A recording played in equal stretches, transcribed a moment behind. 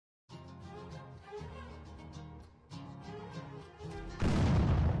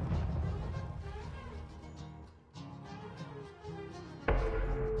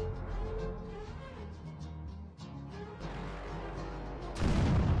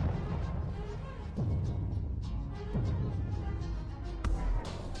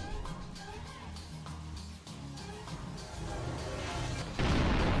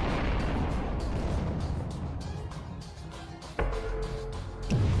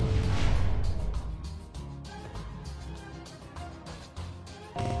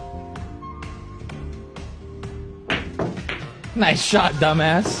Nice shot,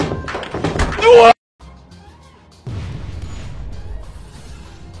 dumbass.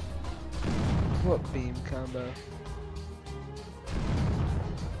 What beam combo?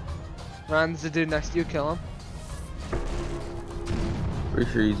 Runs the dude next to you, kill him.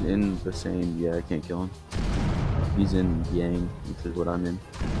 Pretty sure he's in the same. Yeah, I can't kill him. He's in Yang, which is what I'm in.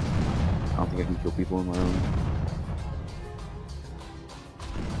 I don't think I can kill people on my own.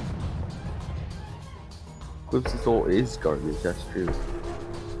 Eclipse's ult is garbage, that's true.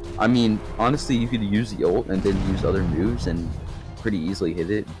 I mean, honestly, you could use the ult and then use other moves and pretty easily hit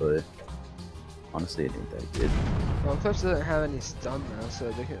it, but honestly, it ain't that good. Well, Eclipse doesn't have any stun though,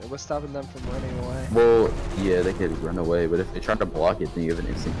 so what's stopping them from running away? Well, yeah, they could run away, but if they try to block it, then you have an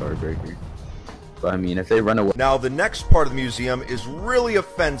instant guard breaker. But I mean, if they run away... Now, the next part of the museum is really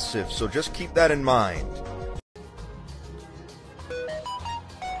offensive, so just keep that in mind.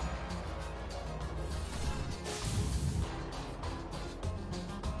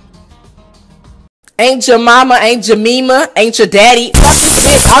 Ain't your mama, ain't your mima, ain't your daddy. Fuck this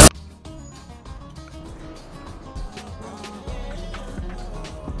bitch.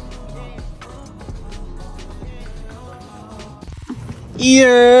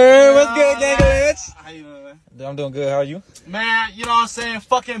 Yeah, what's good, nigga? How you doing, man? I'm doing good. How are you? Man, you know what I'm saying?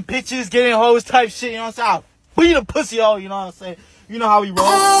 Fucking bitches getting hoes type shit, you know what I'm saying? I'll beat a pussy hole, you know what I'm saying? You know how we roll.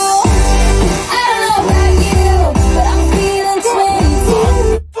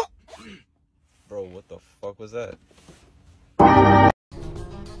 Bro, what the fuck was that? I'm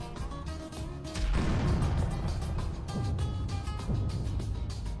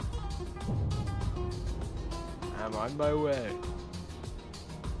on my way.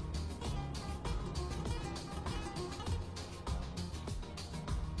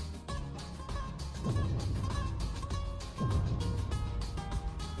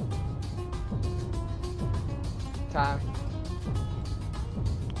 Time.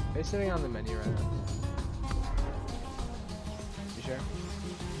 Are you sitting on the menu right now? You sure?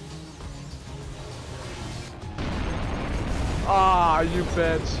 Ah, you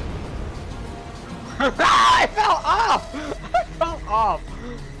bitch. I fell off! I fell off!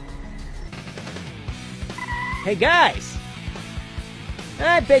 Hey guys!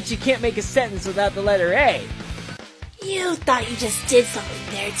 I bet you can't make a sentence without the letter A. You thought you just did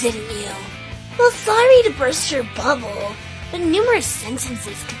something there, didn't you? Well, sorry to burst your bubble, but numerous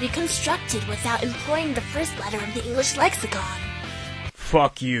sentences could be constructed without employing the first letter of the English lexicon.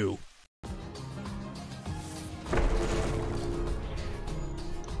 Fuck you.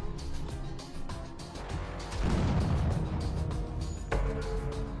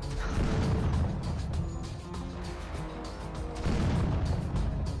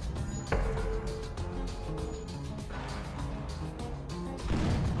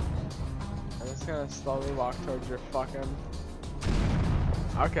 I'm just gonna slowly walk towards your fucking...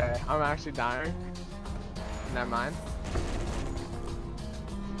 Okay, I'm actually dying. Never mind.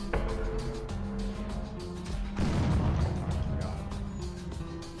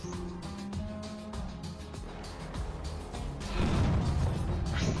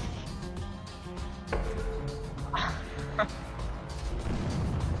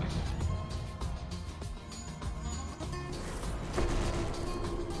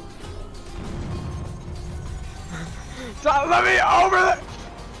 Stop, let me over there!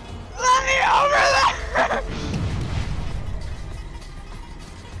 Let me over there!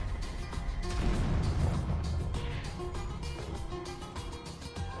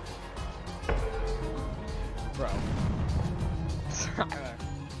 Bro.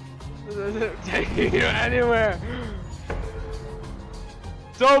 This isn't taking you anywhere!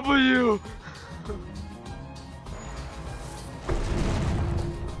 W!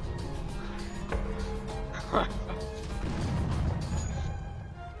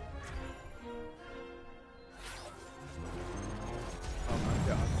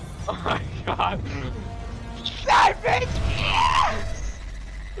 Oh my god. That bitch! Yes!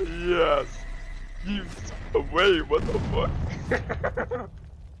 Yes! You wait, what the fuck?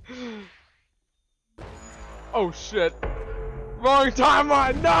 Oh shit. Wrong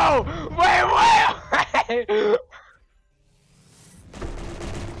timeline! No! Wait!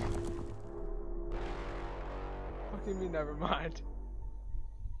 Fucking me, never mind.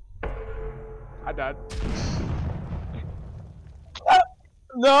 I died.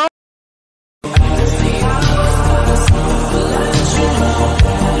 No!